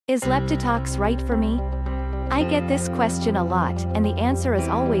Is Leptitox right for me? I get this question a lot, and the answer is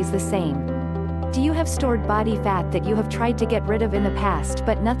always the same. Do you have stored body fat that you have tried to get rid of in the past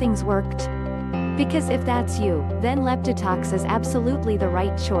but nothing's worked? Because if that's you, then Leptitox is absolutely the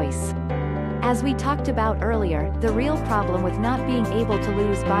right choice. As we talked about earlier, the real problem with not being able to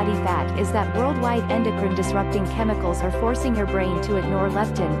lose body fat is that worldwide endocrine-disrupting chemicals are forcing your brain to ignore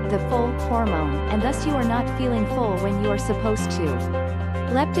leptin, the full hormone, and thus you are not feeling full when you are supposed to.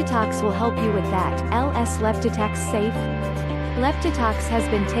 Leptitox will help you with that. LS Leptitox safe? Leptitox has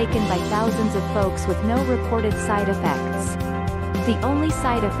been taken by thousands of folks with no reported side effects. The only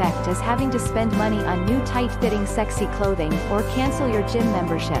side effect is having to spend money on new tight-fitting sexy clothing, or cancel your gym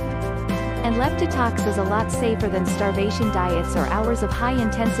membership. And Leptitox is a lot safer than starvation diets or hours of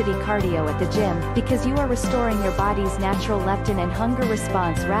high-intensity cardio at the gym, because you are restoring your body's natural leptin and hunger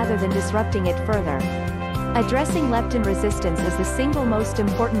response rather than disrupting it further. Addressing leptin resistance is the single most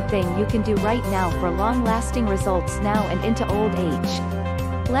important thing you can do right now for long-lasting results now and into old age.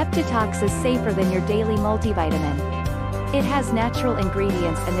 Leptitox is safer than your daily multivitamin. It has natural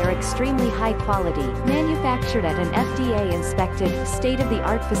ingredients and they're extremely high quality, manufactured at an FDA-inspected,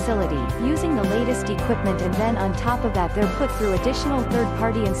 state-of-the-art facility, using the latest equipment, and then on top of that they're put through additional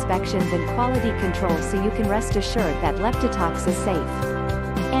third-party inspections and quality control, so you can rest assured that Leptitox is safe.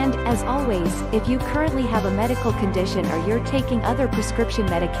 And, as always, if you currently have a medical condition or you're taking other prescription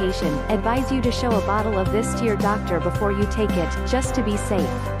medication, advise you to show a bottle of this to your doctor before you take it, just to be safe.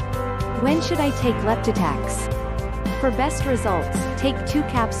 When should I take Leptitox? For best results, take 2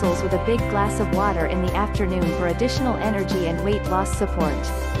 capsules with a big glass of water in the afternoon for additional energy and weight loss support.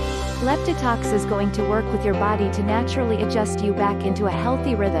 Leptitox is going to work with your body to naturally adjust you back into a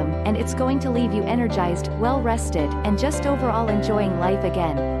healthy rhythm, and it's going to leave you energized, well-rested, and just overall enjoying life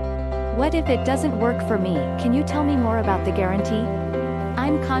again. What if it doesn't work for me? Can you tell me more about the guarantee?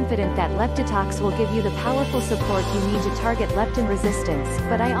 I'm confident that Leptitox will give you the powerful support you need to target leptin resistance,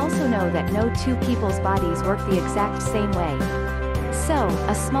 but I also know that no two people's bodies work the exact same way. So,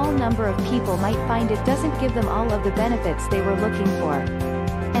 a small number of people might find it doesn't give them all of the benefits they were looking for.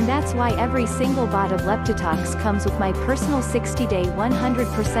 And that's why every single bot of Leptitox comes with my personal 60-day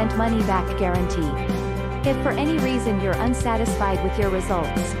 100% money-back guarantee. If for any reason you're unsatisfied with your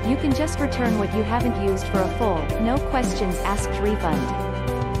results, you can just return what you haven't used for a full, no questions asked refund.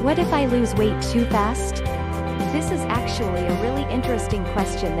 What if I lose weight too fast? This is actually a really interesting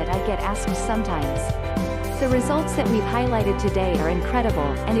question that I get asked sometimes. The results that we've highlighted today are incredible,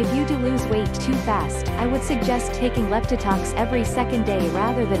 and if you do lose weight too fast, I would suggest taking Leptitox every second day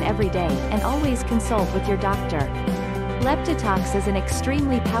rather than every day, and always consult with your doctor. Leptitox is an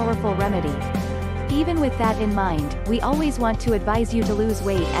extremely powerful remedy. Even with that in mind, we always want to advise you to lose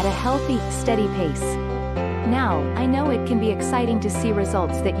weight at a healthy, steady pace. Now, I know it can be exciting to see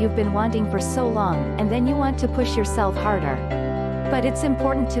results that you've been wanting for so long, and then you want to push yourself harder. But it's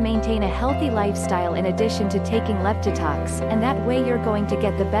important to maintain a healthy lifestyle in addition to taking Leptitox, and that way you're going to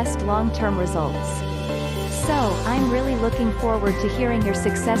get the best long-term results. So, I'm really looking forward to hearing your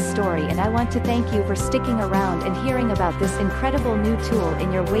success story, and I want to thank you for sticking around and hearing about this incredible new tool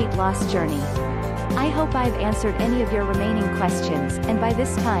in your weight loss journey. I hope I've answered any of your remaining questions, and by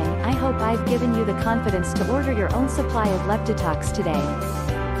this time, I hope I've given you the confidence to order your own supply of Leptitox today.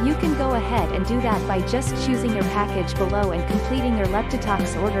 You can go ahead and do that by just choosing your package below and completing your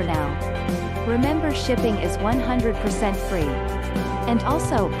Leptitox order now. Remember, shipping is 100% free. And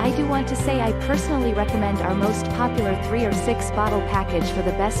also, I do want to say I personally recommend our most popular 3 or 6 bottle package for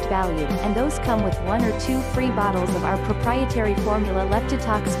the best value, and those come with 1 or 2 free bottles of our proprietary formula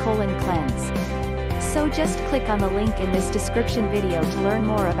Leptitox Cleanse. So just click on the link in this description video to learn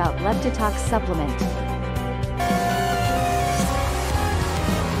more about Leptitox supplement.